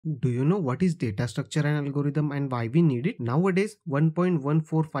Do you know what is data structure and algorithm and why we need it? Nowadays,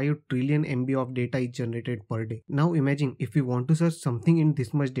 1.145 trillion MB of data is generated per day. Now imagine if we want to search something in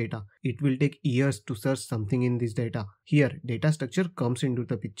this much data, it will take years to search something in this data. Here, data structure comes into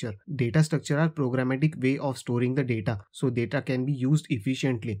the picture. Data structure are programmatic way of storing the data, so data can be used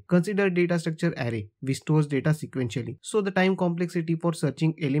efficiently. Consider data structure array, which stores data sequentially. So the time complexity for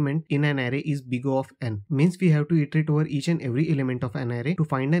searching element in an array is big O of n. Means we have to iterate over each and every element of an array to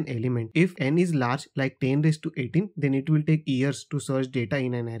find an element. If n is large like 10 raised to 18, then it will take years to search data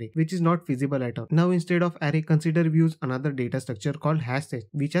in an array, which is not feasible at all. Now instead of array, consider we use another data structure called hash set,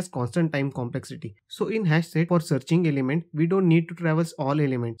 which has constant time complexity. So in hash set, for searching element, we don't need to traverse all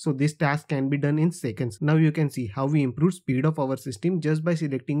elements. So this task can be done in seconds. Now you can see how we improve speed of our system just by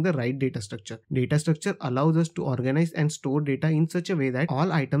selecting the right data structure. Data structure allows us to organize and store data in such a way that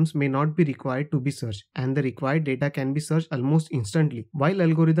all items may not be required to be searched, and the required data can be searched almost instantly, while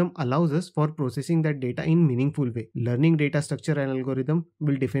algorithm allows us for processing that data in meaningful way. Learning data structure and algorithm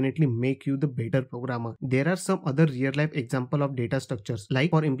will definitely make you the better programmer. There are some other real life example of data structures,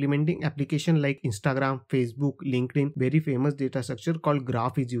 like for implementing application like Instagram, Facebook, LinkedIn, very famous data structure called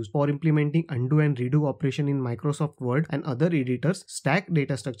graph is used. For implementing undo and redo operation in Microsoft Word and other editors, stack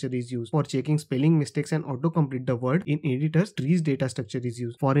data structure is used. For checking spelling mistakes and autocomplete the word in editors, trees data structure is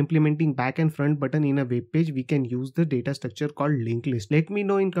used. For implementing back and front button in a web page, we can use the data structure called linked list. Let me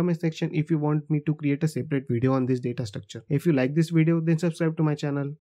know in comment section if you want me to create a separate video on this data structure. If you like this video, then subscribe to my channel.